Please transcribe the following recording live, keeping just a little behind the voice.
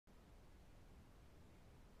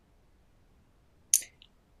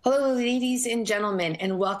Hello, ladies and gentlemen,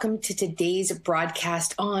 and welcome to today's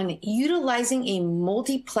broadcast on utilizing a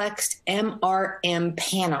multiplexed MRM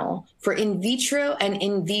panel for in vitro and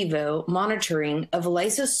in vivo monitoring of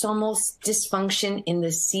lysosomal dysfunction in the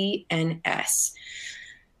CNS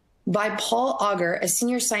by Paul Auger, a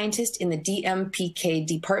senior scientist in the DMPK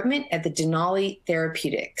department at the Denali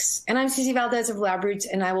Therapeutics. And I'm Susie Valdez of LabRoots,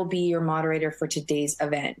 and I will be your moderator for today's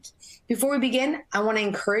event. Before we begin, I want to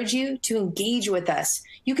encourage you to engage with us.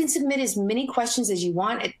 You can submit as many questions as you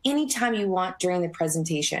want at any time you want during the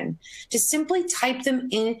presentation. Just simply type them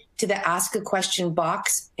into the Ask a Question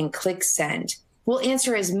box and click Send. We'll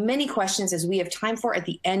answer as many questions as we have time for at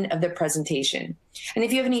the end of the presentation. And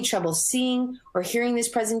if you have any trouble seeing or hearing this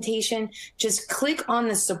presentation, just click on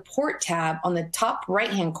the Support tab on the top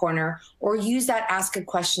right-hand corner or use that Ask a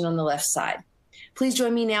Question on the left side. Please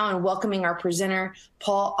join me now in welcoming our presenter,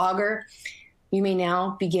 Paul Auger. You may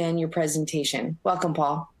now begin your presentation. Welcome,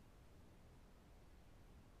 Paul.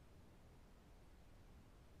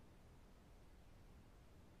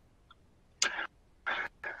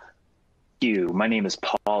 My name is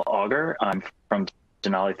Paul Auger. I'm from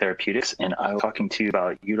Denali Therapeutics, and I was talking to you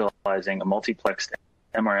about utilizing a multiplexed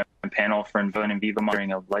MRM panel for in vivo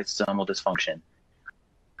monitoring of lysosomal dysfunction.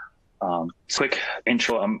 Quick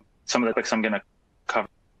intro. Some of the topics I'm going to cover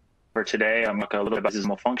today. I'm going to talk a little bit about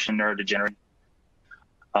lysosomal function, neurodegeneration.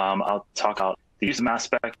 I'll talk about the use of mass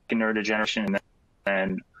spec in neurodegeneration, and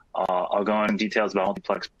then I'll go into details about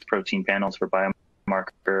multiplex protein panels for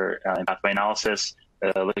biomarker and pathway analysis.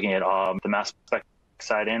 Looking at the mass spec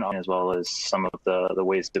side in, as well as some of the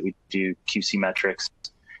ways that we do QC metrics.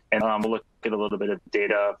 And we'll look at a little bit of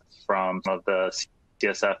data from some of the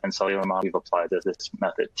CSF and cellular models we've applied to this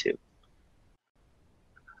method too.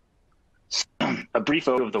 So, a brief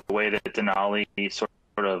overview of the way that Denali sort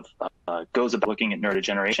of goes about looking at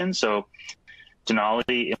neurodegeneration. So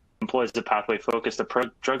Denali employs a pathway-focused approach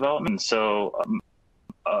to drug development. So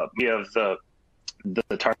we have the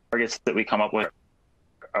targets that we come up with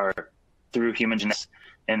are through human genetics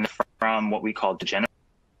and from what we call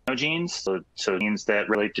degenogene, so genes that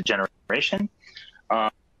relate to degeneration.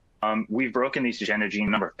 We've broken these degenogene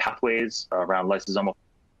number of pathways around lysosomal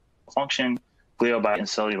function, gliobite, and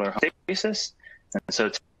cellular homeostasis. And so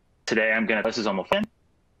today I'm going to lysosomal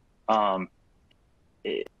function.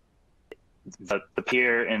 The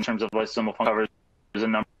peer in terms of lysosomal function covers a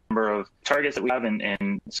number of targets that we have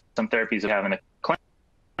and some therapies that we have in the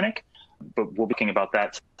clinic. But we'll be talking about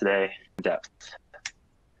that today in depth.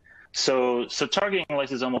 So targeting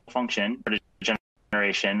lysosomal function or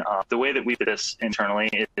degeneration, the way that we do this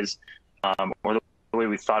internally is, or the way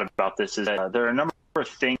we've thought about this is that there are a number of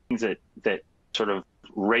things that sort of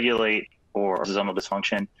regulate or lysosomal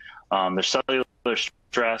dysfunction. There's cellular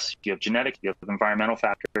stress, you have genetic, you have environmental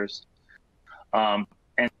factors. And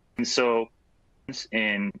so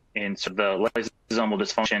in sort of the lysosomal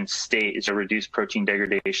dysfunction state is a reduced protein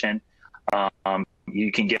degradation.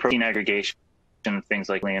 You can get protein aggregation of things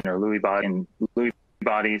like Lean or Lewy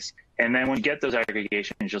bodies. And then when you get those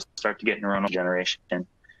aggregations, you'll start to get neuronal degeneration.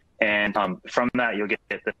 And from that, you'll get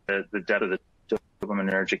the death of the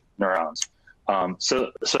dopaminergic neurons.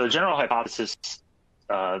 So the general hypothesis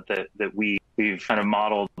that we've kind of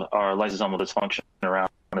modeled our lysosomal dysfunction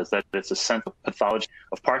around is that it's a central pathology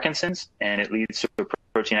of Parkinson's, and it leads to a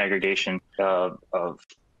protein aggregation of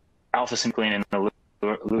alpha-synuclein in the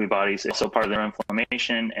Lewy bodies. It's also part of their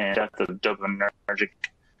inflammation and death of dopaminergic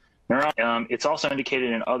neuron. It's also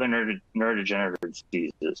indicated in other neurodegenerative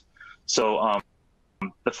diseases. So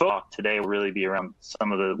the focus today will really be around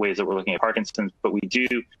some of the ways that we're looking at Parkinson's, but we do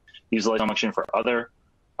use lysosomal function for other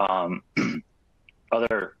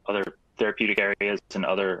therapeutic areas and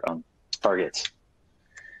other targets.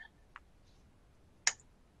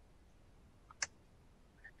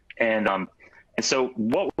 And so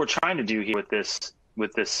what we're trying to do here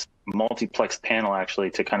with this multiplex panel, actually,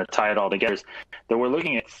 to kind of tie it all together, is that we're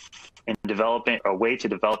looking at in developing a way to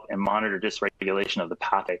develop and monitor dysregulation of the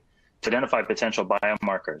pathway to identify potential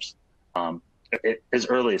biomarkers as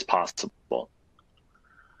early as possible.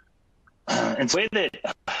 And so the way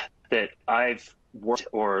that I've worked,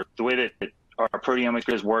 or the way that our proteomics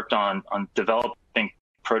group has worked on developing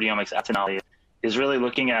proteomics at Denali, is really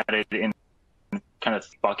looking at it in kind of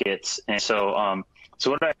buckets. And so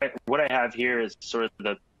so what I have here is sort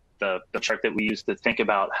of the chart that we use to think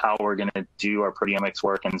about how we're going to do our proteomics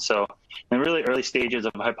work. And so in the really early stages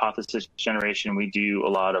of hypothesis generation, we do a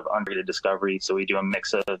lot of unrated discovery. So we do a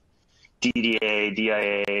mix of DDA,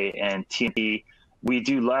 DIA, and TNT. We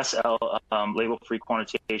do less label-free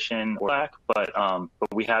quantitation or lack, but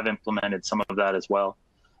we have implemented some of that as well.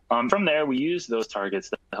 From there, we use those targets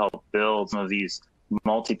to help build some of these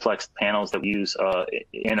multiplexed panels that we use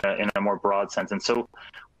in a more broad sense. And so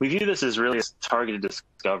we view this as really a targeted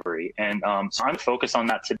discovery. And so I'm going to focus on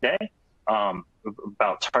that today,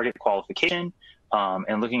 about target qualification,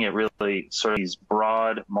 and looking at really sort of these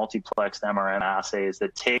broad multiplexed MRM assays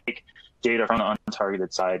that take data from the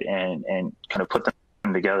untargeted side and kind of put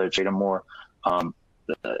them together to create a more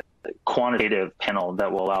quantitative panel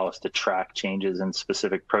that will allow us to track changes in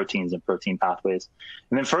specific proteins and protein pathways.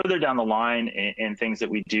 And then further down the line in things that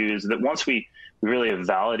we do is that once we really have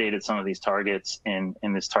validated some of these targets in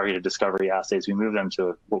this targeted discovery assays, we move them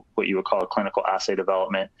to what you would call a clinical assay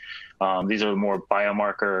development. These are more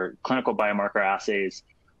clinical biomarker assays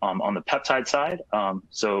on the peptide side.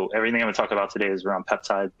 So everything I'm going to talk about today is around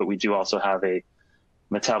peptides, but we do also have a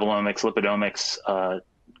metabolomics, lipidomics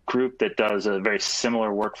group that does a very similar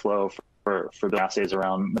workflow for the assays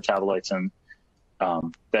around metabolites and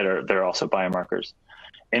that are also biomarkers.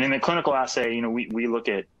 And in the clinical assay, we look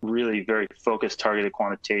at really very focused targeted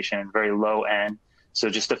quantitation, very low N. So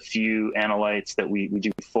just a few analytes that we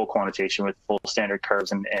do full quantitation with full standard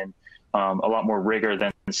curves and a lot more rigor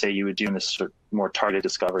than, say, you would do in this sort of more targeted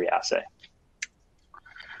discovery assay.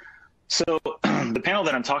 So the panel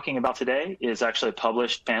that I'm talking about today is actually a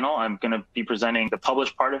published panel. I'm going to be presenting the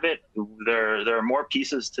published part of it. There are more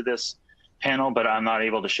pieces to this panel, but I'm not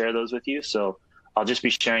able to share those with you. So I'll just be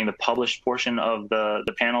sharing the published portion of the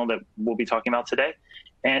panel that we'll be talking about today.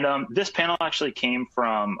 And this panel actually came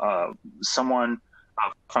from someone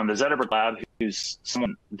from the Zetterberg lab, who's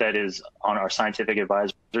someone that is on our scientific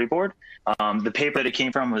advisory board. The paper that it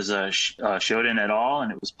came from was Shoden et al.,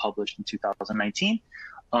 and it was published in 2019.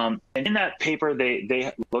 And in that paper,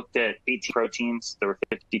 they looked at 18 proteins. There were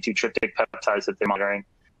 52 tryptic peptides that they're monitoring.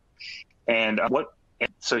 And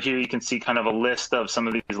so here you can see kind of a list of some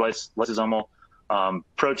of these lysosomal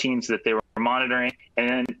proteins that they were monitoring.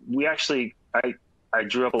 And we actually, I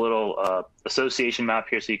drew up a little association map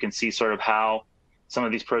here so you can see sort of how some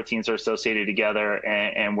of these proteins are associated together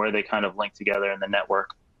and where they kind of link together in the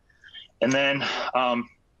network. And then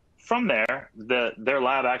from there, their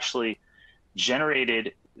lab actually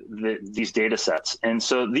generated these data sets. And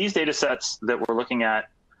so these data sets that we're looking at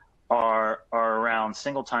are around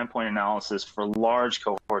single time point analysis for large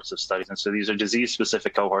cohorts of studies. And so these are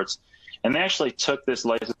disease-specific cohorts. And they actually took this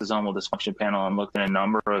lysosomal dysfunction panel and looked at a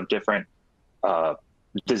number of different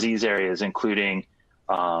disease areas, including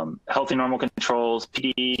healthy normal controls,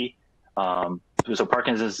 PD, so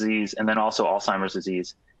Parkinson's disease, and then also Alzheimer's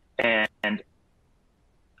disease. And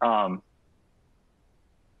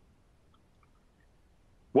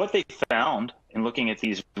what they found in looking at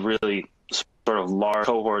these really sort of large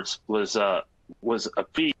cohorts was a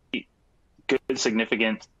pretty good,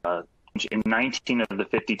 significant in 19 of the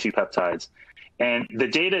 52 peptides. And the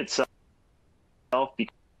data itself,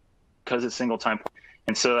 because it's single time,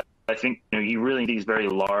 and so I think you really need these very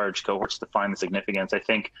large cohorts to find the significance. I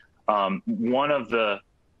think one of the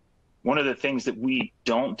things that we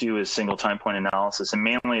don't do is single time point analysis, and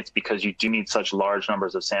mainly it's because you do need such large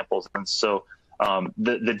numbers of samples. And so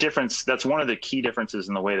the difference, that's one of the key differences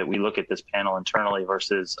in the way that we look at this panel internally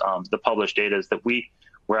versus the published data, is that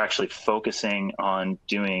we're actually focusing on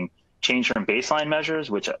doing change from baseline measures,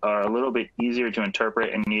 which are a little bit easier to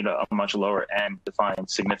interpret and need a much lower N to find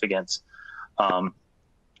significance.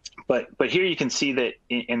 But here you can see that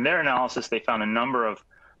in their analysis, they found a number of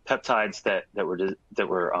peptides that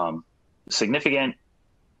were significant,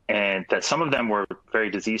 and that some of them were very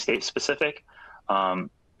disease state specific.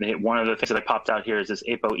 One of the things that I popped out here is this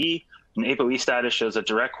ApoE. And ApoE status shows a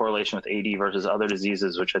direct correlation with AD versus other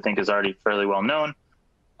diseases, which I think is already fairly well known.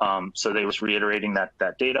 So they were reiterating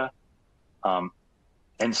that data.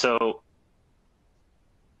 And so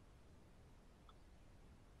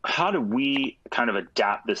how do we kind of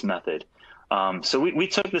adapt this method? So we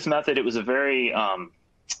took this method. It was a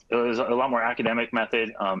lot more academic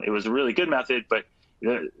method. It was a really good method, but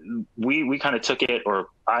we kind of took it, or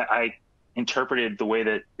I interpreted the way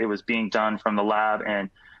that it was being done from the lab, and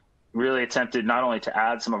really attempted not only to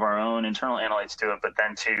add some of our own internal analytes to it, but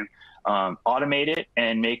then to automate it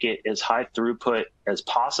and make it as high throughput as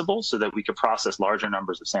possible so that we could process larger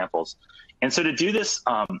numbers of samples. And so to do this,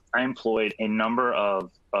 I employed a number of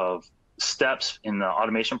steps in the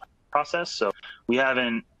automation process. So we have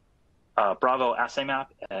an Bravo assay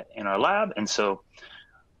map in our lab. And so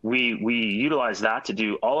we utilize that to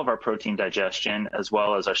do all of our protein digestion, as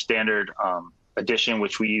well as our standard addition,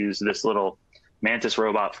 which we use this little Mantis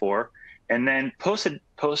robot for. And then post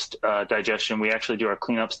digestion, we actually do our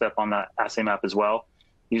cleanup step on that assay map as well,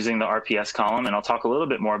 using the RPS column. And I'll talk a little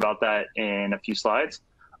bit more about that in a few slides.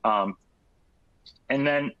 And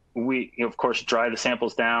then we, of course, dry the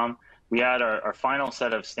samples down, we had our final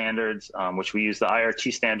set of standards, which we use the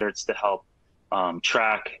IRT standards to help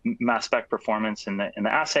track mass spec performance in the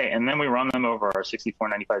assay, and then we run them over our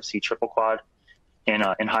 6495C triple quad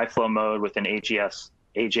in high flow mode with an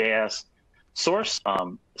AJS source.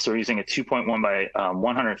 So we're using a 2.1 by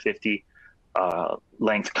 150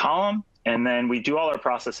 length column, and then we do all our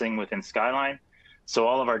processing within Skyline. So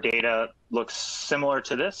all of our data looks similar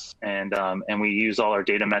to this, and we use all our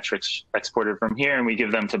data metrics exported from here, and we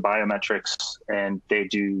give them to biometrics, and they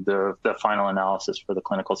do the final analysis for the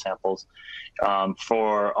clinical samples.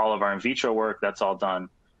 For all of our in vitro work, that's all done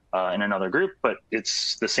in another group, but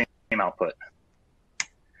it's the same output.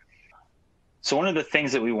 So one of the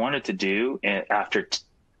things that we wanted to do after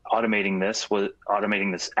automating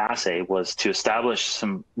this assay was to establish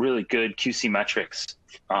some really good QC metrics.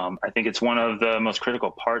 I think it's one of the most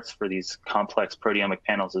critical parts for these complex proteomic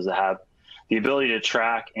panels is to have the ability to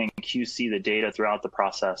track and QC the data throughout the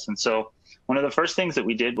process. And so one of the first things that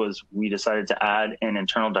we did was we decided to add an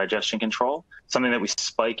internal digestion control, something that we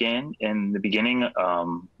spike in the beginning.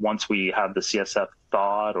 Once we have the CSF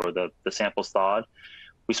thawed or the samples thawed,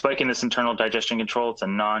 we spike in this internal digestion control. It's a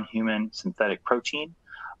non-human synthetic protein.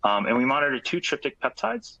 And we monitor 2 tryptic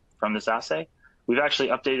peptides from this assay. We've actually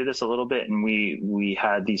updated this a little bit, and we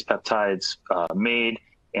had these peptides made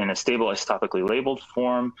in a stable isotopically labeled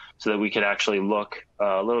form so that we could actually look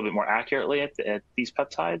a little bit more accurately at these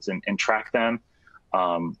peptides and track them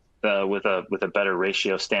with a better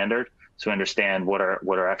ratio standard, so we understand what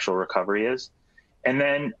our actual recovery is. And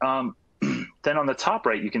then then on the top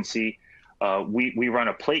right, you can see we run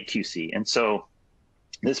a plate QC, and so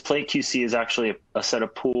this plate QC is actually a set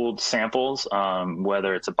of pooled samples,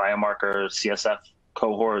 whether it's a biomarker, CSF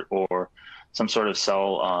cohort, or some sort of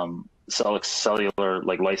cellular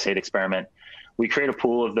like lysate experiment. We create a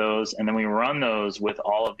pool of those, and then we run those with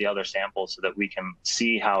all of the other samples so that we can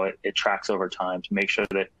see how it tracks over time to make sure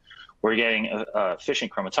that we're getting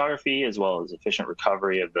efficient chromatography as well as efficient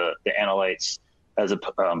recovery of the analytes as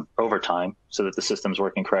over time, so that the system's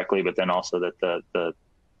working correctly, but then also that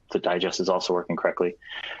the digest is also working correctly.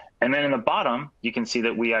 And then in the bottom, you can see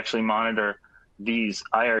that we actually monitor these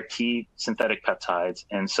IRT synthetic peptides.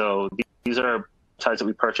 And so these are peptides that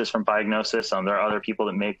we purchase from Biognosys. There are other people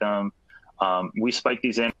that make them. We spike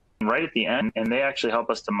these in right at the end, and they actually help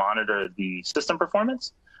us to monitor the system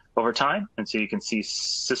performance over time. And so you can see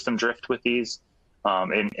system drift with these,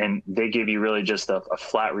 and they give you really just a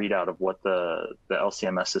flat readout of what the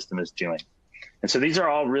LCMS system is doing. And so these are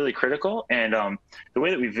all really critical. And the way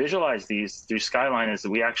that we visualize these through Skyline is that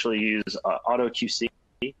we actually use auto QC,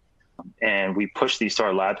 and we push these to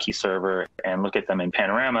our lab key server and look at them in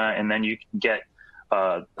Panorama, and then you can get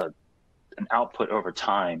an output over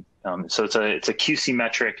time. So it's a QC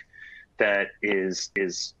metric that is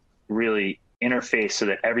really interfaced so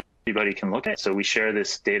that everybody can look at it. So we share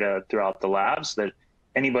this data throughout the labs so that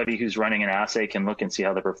anybody who's running an assay can look and see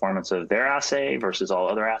how the performance of their assay versus all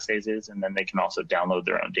other assays is, and then they can also download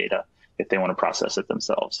their own data if they want to process it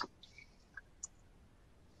themselves.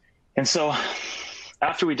 And so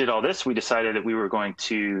after we did all this, we decided that we were going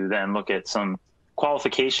to then look at some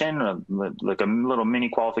qualification, like a little mini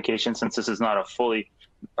qualification, since this is not a fully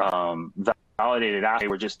validated assay.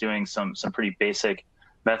 We're just doing some pretty basic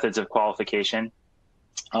methods of qualification.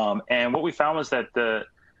 And what we found was that the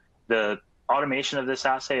automation of this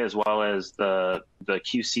assay, as well as the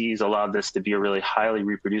QCs, allowed this to be a really highly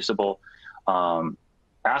reproducible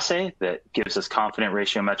assay that gives us confident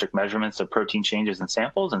ratiometric measurements of protein changes in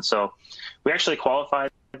samples. And so we actually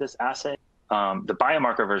qualified this assay, the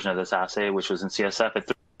biomarker version of this assay, which was in CSF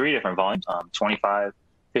at 3 different volumes, 25,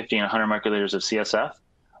 50, and 100 microliters of CSF.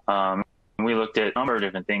 We looked at a number of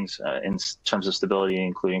different things in terms of stability,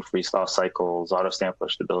 including freeze-thaw cycles, autostampler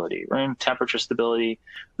stability, room temperature stability.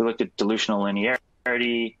 We looked at dilutional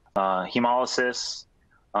linearity, hemolysis.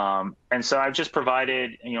 And so I've just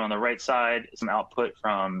provided, on the right side, some output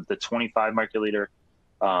from the 25 microliter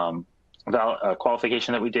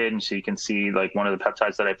qualification that we did. And so you can see, like, one of the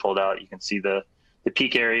peptides that I pulled out, you can see the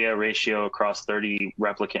peak area ratio across 30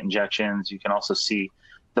 replicate injections. You can also see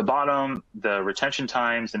the bottom, the retention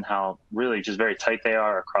times, and how really just very tight they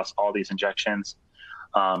are across all these injections.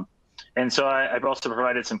 And so I've also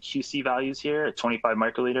provided some QC values here at 25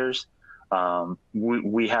 microliters.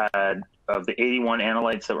 We had, of the 81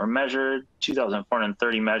 analytes that were measured,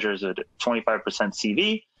 2,430 measures at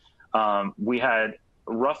 25% CV. We had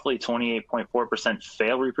roughly 28.4%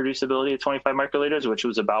 fail reproducibility at 25 microliters, which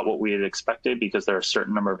was about what we had expected, because there are a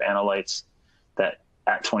certain number of analytes that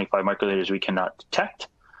at 25 microliters we cannot detect,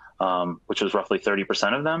 which was roughly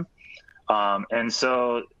 30% of them. And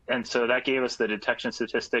so that gave us the detection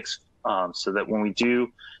statistics, so that when we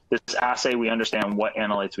do this assay, we understand what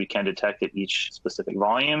analytes we can detect at each specific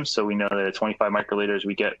volume. So we know that at 25 microliters,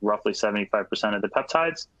 we get roughly 75% of the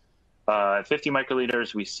peptides. At 50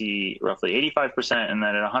 microliters, we see roughly 85%. And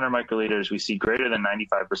then at 100 microliters, we see greater than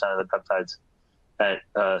 95% of the peptides at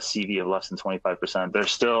CV of less than 25%.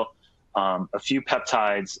 There's still a few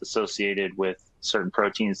peptides associated with certain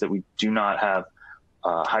proteins that we do not have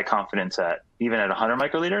high confidence at, even at 100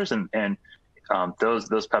 microliters, and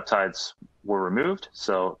those peptides were removed,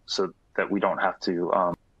 so that we don't have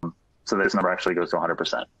to, so this number actually goes to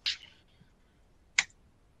 100%.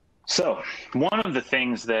 So one of the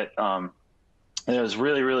things that was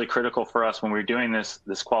really, really critical for us when we were doing this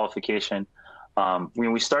qualification,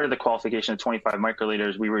 when we started the qualification at 25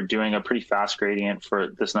 microliters, we were doing a pretty fast gradient for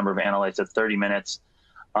this number of analytes at 30 minutes.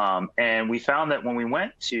 And we found that when we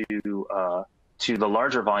went to the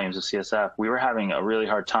larger volumes of CSF, we were having a really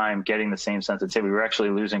hard time getting the same sensitivity. We were actually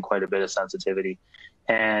losing quite a bit of sensitivity.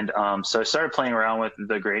 And so I started playing around with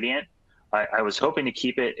the gradient. I was hoping to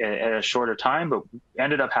keep it at a shorter time, but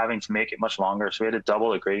ended up having to make it much longer. So we had to double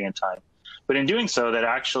the gradient time. But in doing so, that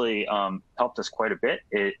actually helped us quite a bit.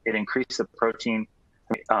 It increased the protein.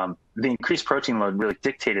 The increased protein load really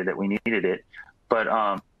dictated that we needed it.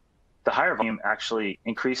 But the higher volume actually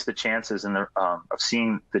increased the chances of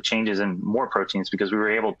seeing the changes in more proteins, because we were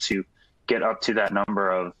able to get up to that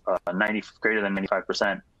number of greater than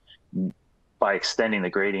 95% by extending the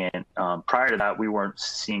gradient. Prior to that, we weren't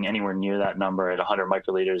seeing anywhere near that number at 100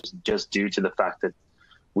 microliters, just due to the fact that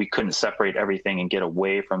we couldn't separate everything and get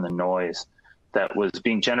away from the noise that was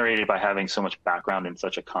being generated by having so much background in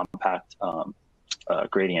such a compact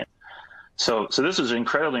gradient. So this was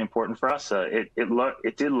incredibly important for us. It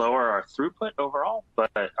did lower our throughput overall,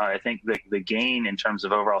 but I think the gain in terms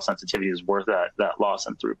of overall sensitivity is worth that loss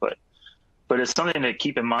in throughput. But it's something to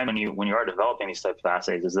keep in mind when you are developing these types of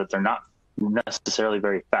assays, is that they're not necessarily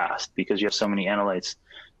very fast, because you have so many analytes.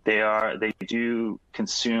 They do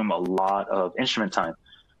consume a lot of instrument time.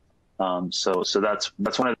 So that's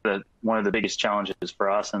one of the biggest challenges for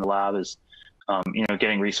us in the lab is,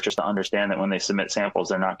 getting researchers to understand that when they submit samples,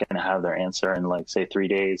 they're not going to have their answer in, like, say, 3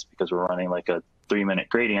 days, because we're running like a 3-minute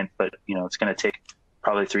gradient, but it's going to take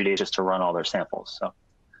probably 3 days just to run all their samples. So,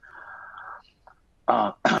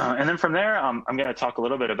 and then from there, I'm going to talk a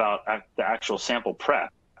little bit about the actual sample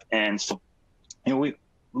prep. And so,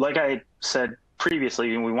 like I said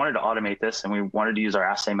previously, we wanted to automate this, and we wanted to use our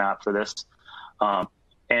assay map for this.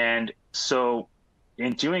 And so,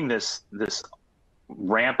 in doing this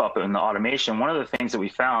ramp up in the automation, one of the things that we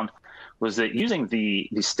found was that using the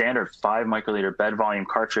standard 5 microliter bed volume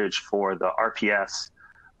cartridge for the RPS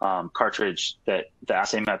cartridge that the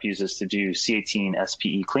assay map uses to do C18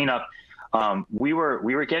 SPE cleanup, we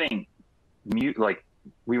were getting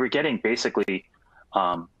basically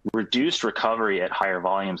reduced recovery at higher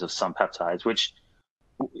volumes of some peptides, which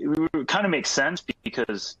kind of makes sense,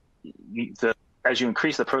 because as you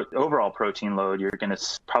increase the overall protein load, you're going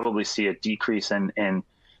to probably see a decrease in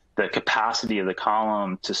the capacity of the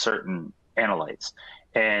column to certain analytes.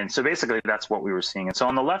 And so basically that's what we were seeing. And so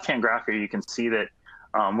on the left-hand graph here, you can see that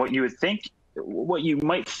what you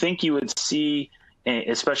might think you would see,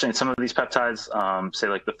 especially in some of these peptides, say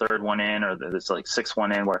like the third one in, or this like sixth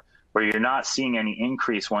one in, where you're not seeing any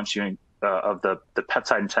increase once you of the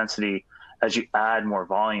peptide intensity as you add more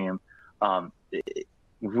volume.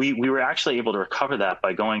 We were actually able to recover that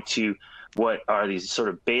by going to what are these sort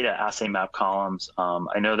of beta assay map columns.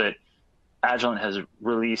 I know that Agilent has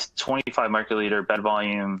released 25 microliter bed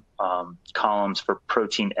volume columns for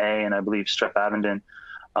protein A and I believe streptavidin,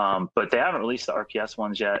 but they haven't released the RPS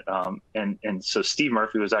ones yet. And so Steve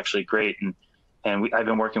Murphy was actually great, and I've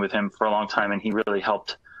been working with him for a long time, and he really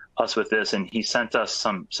helped us with this. And he sent us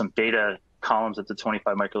some beta columns at the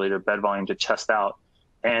 25 microliter bed volume to test out.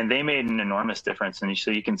 And they made an enormous difference. And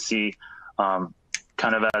so you can see kind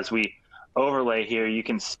of as we overlay here, you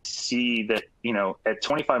can see that, at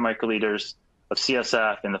 25 microliters of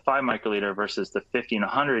CSF and the 5 microliter versus the 50 and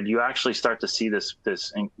 100, you actually start to see this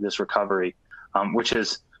recovery, which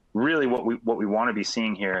is really what we want to be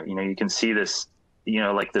seeing here. You can see this,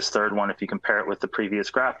 like this third one, if you compare it with the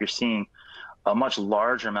previous graph, you're seeing a much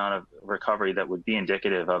larger amount of recovery that would be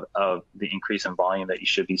indicative of the increase in volume that you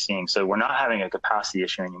should be seeing. So we're not having a capacity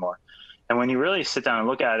issue anymore. And when you really sit down and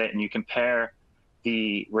look at it and you compare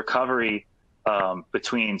the recovery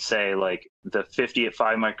between, say, like the 50 at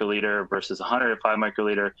 5 microliter versus 100 at 5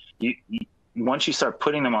 microliter, once you start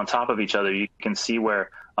putting them on top of each other, you can see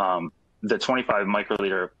where the 25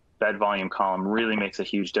 microliter bed volume column really makes a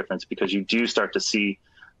huge difference, because you do start to see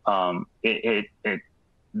it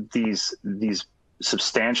these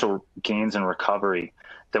substantial gains in recovery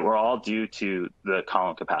that were all due to the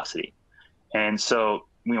column capacity. And so,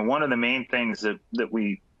 one of the main things that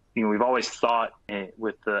we've always thought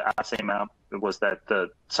with the assay map was that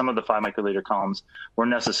some of the 5 microliter columns were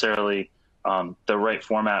necessarily the right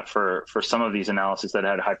format for some of these analyses that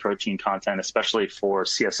had high protein content, especially for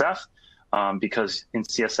CSF, because in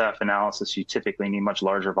CSF analysis, you typically need much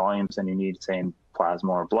larger volumes than you need, say, in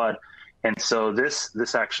plasma or blood. And so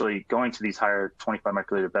this actually going to these higher 25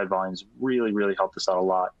 microliter bed volumes really, really helped us out a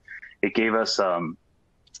lot. It gave us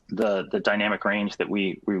the dynamic range that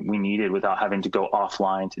we needed without having to go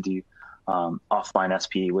offline to do offline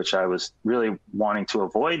SP, which I was really wanting to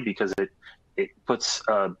avoid because it puts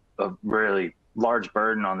a really large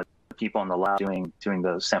burden on the people in the lab doing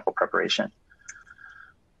the sample preparation.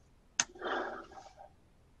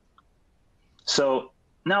 So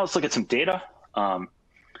now let's look at some data.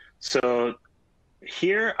 So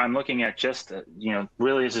here I'm looking at just,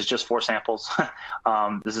 really this is just 4 samples.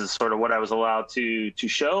 This is sort of what I was allowed to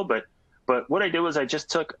show, but what I did was I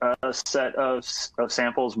just took a set of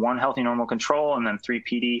samples, 1 healthy normal control and then 3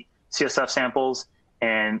 PD CSF samples,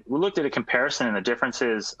 and we looked at a comparison and the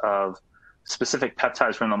differences of specific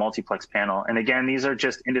peptides from the multiplex panel. And again, these are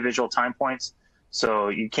just individual time points, so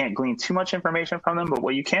you can't glean too much information from them, but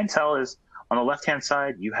what you can tell is on the left-hand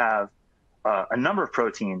side, you have a number of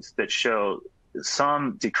proteins that show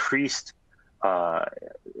some decreased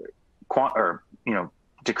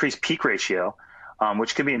decreased peak ratio,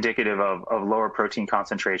 which could be indicative of lower protein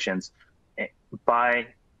concentrations by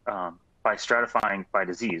stratifying by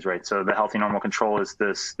disease, right? So the healthy normal control is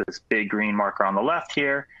this big green marker on the left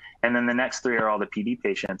here, and then the next 3 are all the PD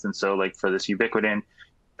patients. And so, like for this ubiquitin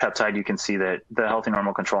peptide, you can see that the healthy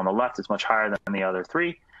normal control on the left is much higher than the other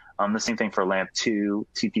 3. The same thing for LAMP2,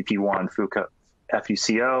 TPP1,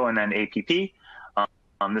 FUCO, and then APP.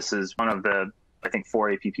 This is one of the, I think,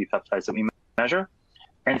 4 APP peptides that we measure.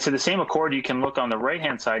 And to the same accord, you can look on the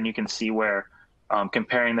right-hand side and you can see where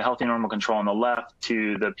comparing the healthy normal control on the left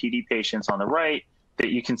to the PD patients on the right, that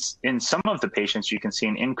you can, in some of the patients, you can see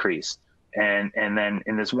an increase. And then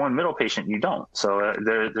in this one middle patient, you don't. So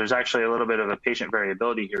there's actually a little bit of a patient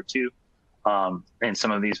variability here too. And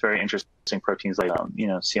some of these very interesting proteins like,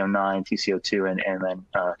 CO9, TCO2, and then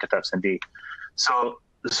cathepsin D. So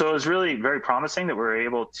it was really very promising that we were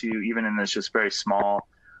able to, even in this just very small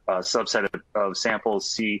subset of samples,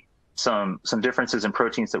 see some differences in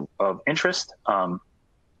proteins of interest.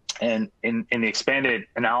 And in the expanded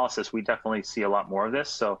analysis, we definitely see a lot more of this.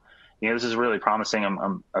 So, this is really promising.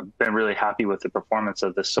 I've been really happy with the performance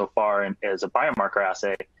of this so far and as a biomarker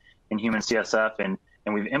assay in human CSF, and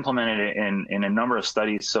we've implemented it in a number of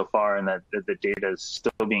studies so far, and that the data is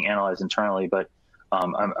still being analyzed internally. But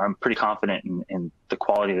I'm pretty confident in the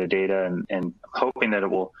quality of the data, and hoping that it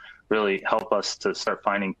will really help us to start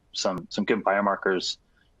finding some good biomarkers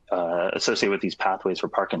associated with these pathways for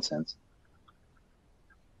Parkinson's.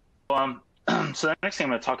 So the next thing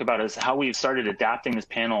I'm going to talk about is how we've started adapting this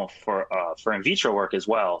panel for in vitro work as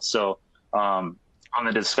well. So on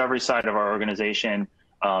the discovery side of our organization,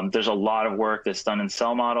 there's a lot of work that's done in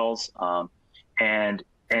cell models, and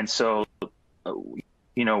so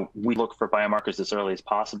we look for biomarkers as early as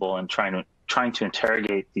possible, and trying to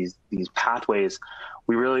interrogate these pathways.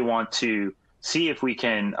 We really want to see if we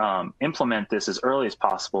can implement this as early as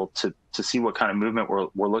possible to see what kind of movement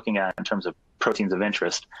we're looking at in terms of proteins of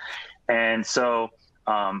interest. And so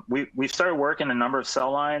we've started working a number of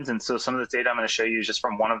cell lines, and so some of the data I'm going to show you is just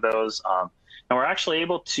from one of those. And we're actually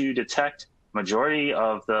able to detect majority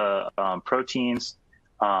of the proteins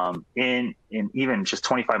in even just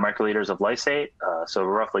 25 microliters of lysate, so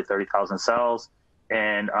roughly 30,000 cells.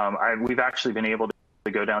 And we've actually been able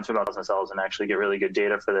to go down to about 1,000 cells and actually get really good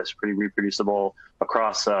data for this, pretty reproducible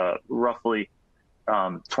across roughly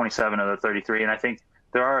 27 of the 33. And I think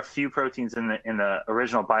there are a few proteins in the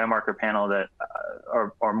original biomarker panel that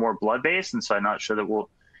are more blood-based, and so I'm not sure that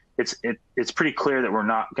it's pretty clear that we're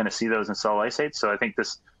not going to see those in cell lysates. So I think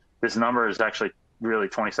this number is actually really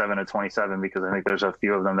 27 to 27, because I think there's a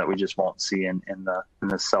few of them that we just won't see in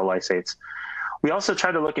the cell lysates. We also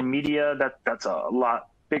try to look in media. That's a lot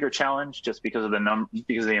bigger challenge, just because of the amount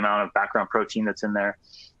of background protein that's in there.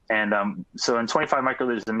 And so in 25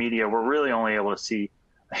 microliters of media, we're really only able to see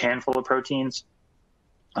a handful of proteins.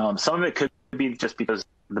 Some of it could be just because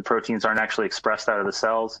the proteins aren't actually expressed out of the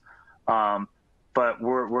cells, but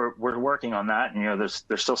we're working on that. And there's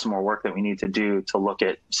still some more work that we need to do to look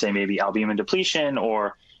at, say, maybe albumin depletion,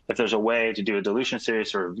 or if there's a way to do a dilution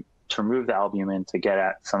series or to remove the albumin to get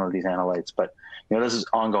at some of these analytes. But this is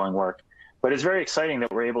ongoing work. But it's very exciting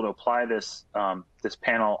that we're able to apply this this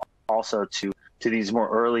panel also to these more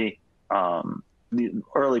the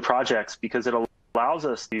early projects, because it allows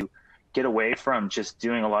us to get away from just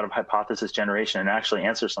doing a lot of hypothesis generation and actually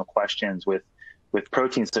answer some questions with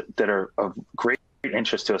proteins that are of great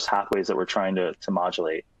interest to us, pathways that we're trying to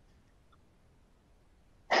modulate.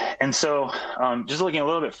 And so just looking a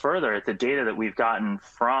little bit further at the data that we've gotten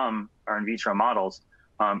from our in vitro models,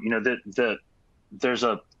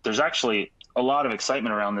 there's actually a lot of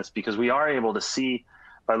excitement around this, because we are able to see,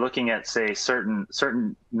 by looking at, say, certain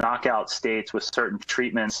knockout states with certain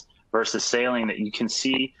treatments versus saline, that you can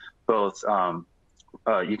see both,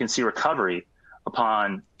 you can see recovery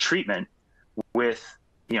upon treatment with,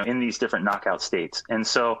 in these different knockout states. And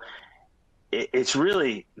so it's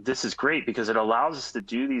really, this is great, because it allows us to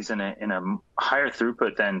do these in a higher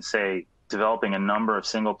throughput than, say, developing a number of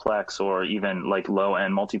singleplex or even like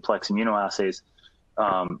low-end multiplex immunoassays.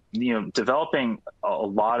 Developing a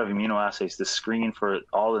lot of immunoassays to screen for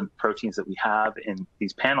all the proteins that we have in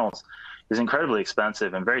these panels is incredibly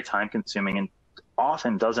expensive and very time consuming, and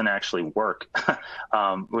often doesn't actually work,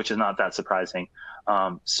 which is not that surprising.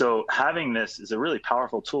 So having this is a really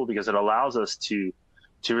powerful tool, because it allows us to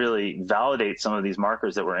really validate some of these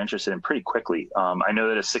markers that we're interested in pretty quickly. I know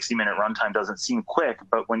that a 60-minute runtime doesn't seem quick,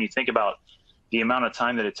 but when you think about the amount of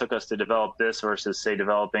time that it took us to develop this versus, say,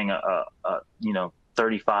 developing a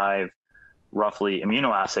 35 roughly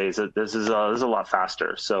immunoassays, this is a lot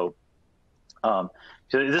faster. So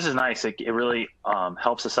this is nice. It really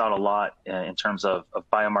helps us out a lot in terms of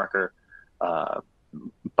biomarker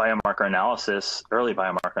analysis, early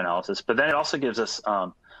biomarker analysis. But then it also gives us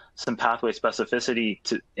some pathway specificity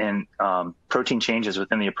in protein changes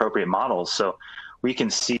within the appropriate models. So we can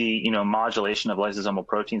see, modulation of lysosomal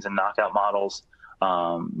proteins in knockout models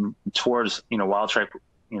towards, wild type,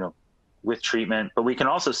 with treatment. But we can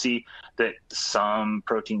also see that some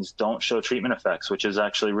proteins don't show treatment effects, which is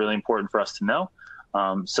actually really important for us to know.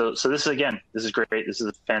 So this is great. This is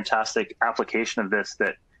a fantastic application of this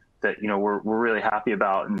that we're really happy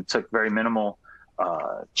about, and took very minimal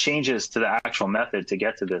changes to the actual method to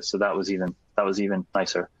get to this. So that was even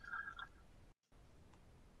nicer.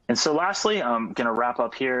 And so lastly, I'm going to wrap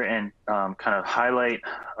up here and kind of highlight,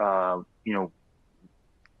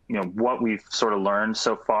 what we've sort of learned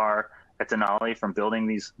so far at Denali from building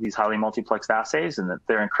these highly multiplexed assays, and that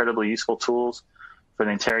they're incredibly useful tools for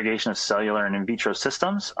the interrogation of cellular and in vitro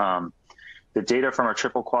systems. The data from our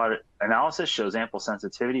triple quad analysis shows ample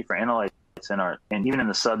sensitivity for analytes and even in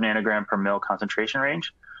the sub-nanogram per mil concentration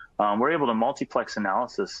range. We're able to multiplex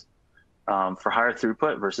analysis for higher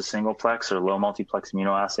throughput versus singleplex or low multiplex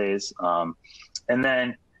immunoassays. And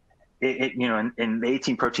then in the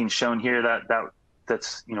 18 proteins shown here,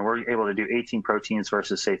 that's we're able to do 18 proteins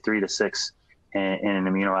versus, say, 3 to 6 in an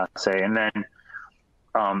immunoassay. And then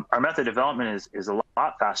our method development is a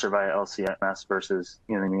lot faster via LCMS versus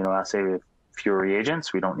the immunoassay with fewer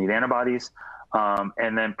reagents. We don't need antibodies.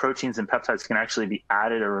 And then proteins and peptides can actually be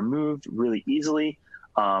added or removed really easily.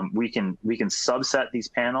 We can subset these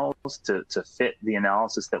panels to fit the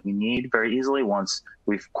analysis that we need very easily once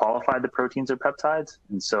we've qualified the proteins or peptides.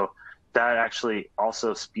 And so that actually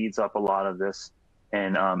also speeds up a lot of this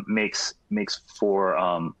and makes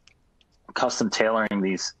for custom tailoring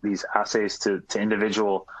these assays to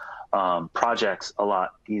individual projects a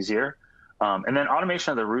lot easier. And then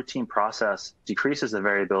automation of the routine process decreases the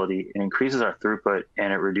variability, it increases our throughput,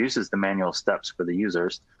 and it reduces the manual steps for the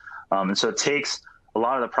users. And so it takes a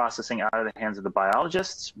lot of the processing out of the hands of the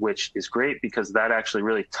biologists, which is great because that actually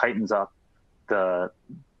really tightens up the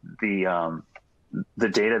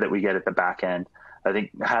data that we get at the back end. I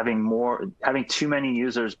think having too many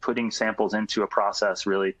users putting samples into a process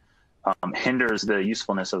really hinders the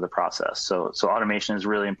usefulness of the process. So automation is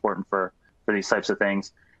really important for these types of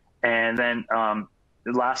things. And then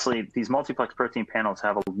lastly, these multiplex protein panels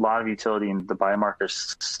have a lot of utility in the biomarker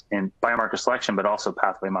selection, but also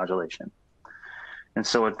pathway modulation. And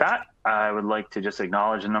so with that, I would like to just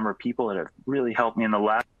acknowledge a number of people that have really helped me in the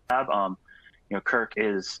lab. Kirk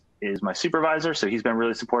is my supervisor, so he's been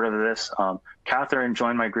really supportive of this. Catherine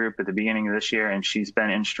joined my group at the beginning of this year, and she's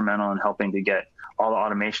been instrumental in helping to get all the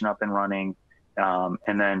automation up and running.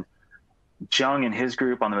 And then Jung and his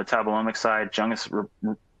group on the metabolomic side, Jung has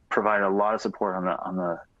provided a lot of support on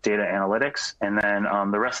the data analytics. And then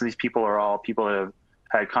the rest of these people are all people that have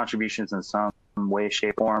had contributions in some way,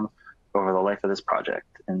 shape, form over the life of this project.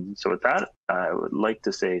 And so with that, I would like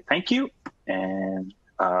to say thank you, and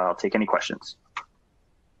I'll take any questions.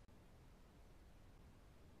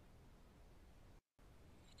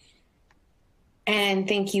 And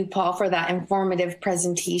thank you, Paul, for that informative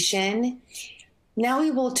presentation. Now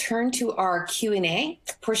we will turn to our Q&A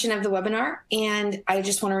portion of the webinar. And I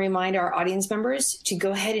just want to remind our audience members to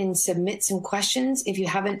go ahead and submit some questions if you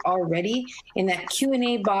haven't already in that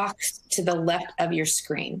Q&A box to the left of your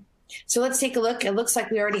screen. So let's take a look. It looks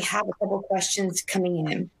like we already have a couple questions coming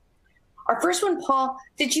in. Our first one, Paul,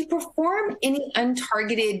 did you perform any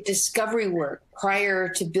untargeted discovery work prior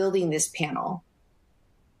to building this panel?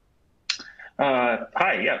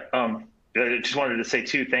 Hi, yeah. I just wanted to say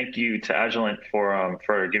too, thank you to Agilent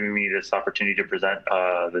for giving me this opportunity to present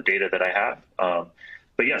the data that I have.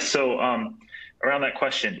 But yes, so around that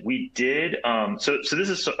question, we did. So this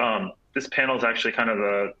is this panel is actually kind of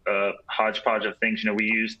a hodgepodge of things. We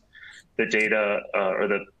used the data or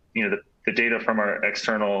the data from our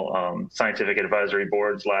external scientific advisory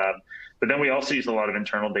boards lab, but then we also used a lot of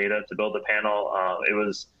internal data to build the panel.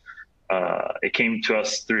 It came to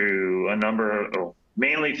us through a number of,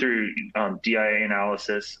 mainly through DIA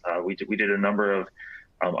analysis. We did a number of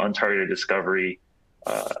untargeted discovery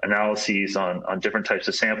analyses on different types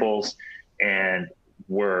of samples, and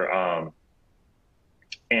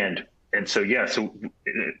so yeah. So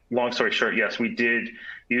long story short, yes, we did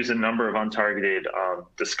use a number of untargeted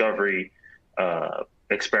discovery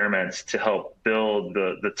experiments to help build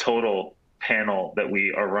the total panel that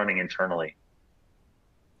we are running internally.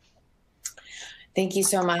 Thank you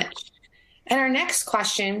so much. And our next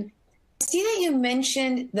question, I see that you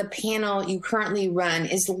mentioned the panel you currently run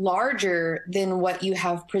is larger than what you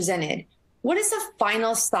have presented. What is the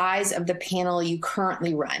final size of the panel you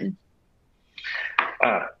currently run?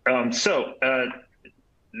 So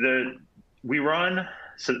the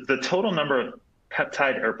total number of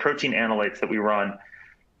peptide or protein analytes that we run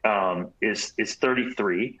is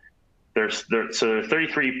 33. So there are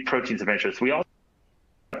 33 proteins of interest. We also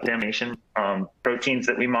have examination proteins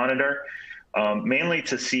that we monitor, mainly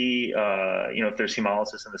to see if there's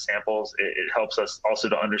hemolysis in the samples. It helps us also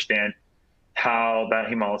to understand how that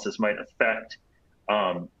hemolysis might affect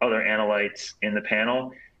other analytes in the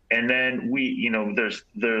panel. And then there's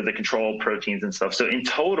the control proteins and stuff. So in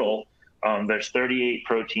total, there's 38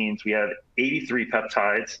 proteins. We have 83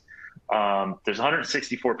 peptides. There's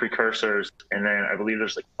 164 precursors, and then I believe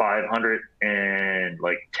there's like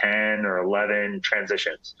 510 or 11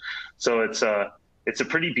 transitions. So it's a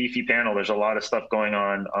pretty beefy panel. There's a lot of stuff going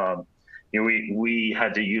on. We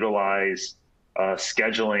had to utilize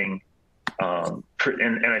scheduling,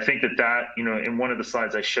 and I think that in one of the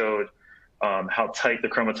slides I showed how tight the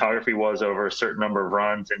chromatography was over a certain number of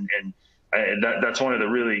runs, and that's one of the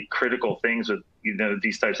really critical things with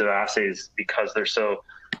these types of assays, because they're so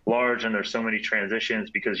large and there's so many transitions.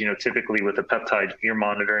 Because typically with a peptide you're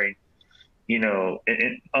monitoring,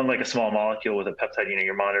 unlike a small molecule with a peptide,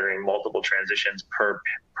 you're monitoring multiple transitions per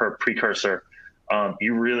precursor.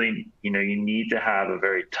 You really you need to have a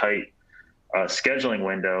very tight scheduling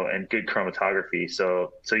window and good chromatography.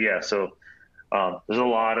 So yeah, there's a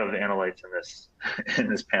lot of analytes in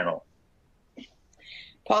this panel.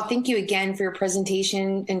 Paul, thank you again for your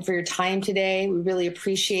presentation and for your time today. We really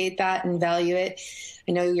appreciate that and value it.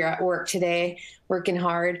 I know you're at work today, working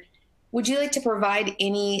hard. Would you like to provide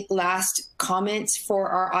any last comments for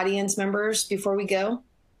our audience members before we go?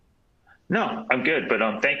 No, I'm good,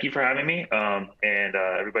 but thank you for having me, and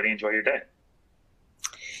everybody enjoy your day.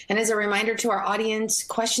 And as a reminder to our audience,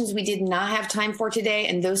 questions we did not have time for today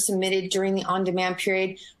and those submitted during the on-demand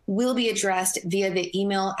period will be addressed via the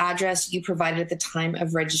email address you provided at the time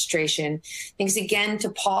of registration. Thanks again to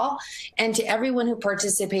Paul and to everyone who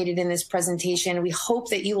participated in this presentation. We hope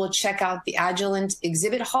that you will check out the Agilent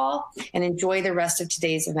exhibit hall and enjoy the rest of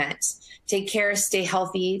today's events. Take care, stay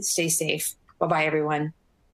healthy, stay safe. Bye-bye, everyone.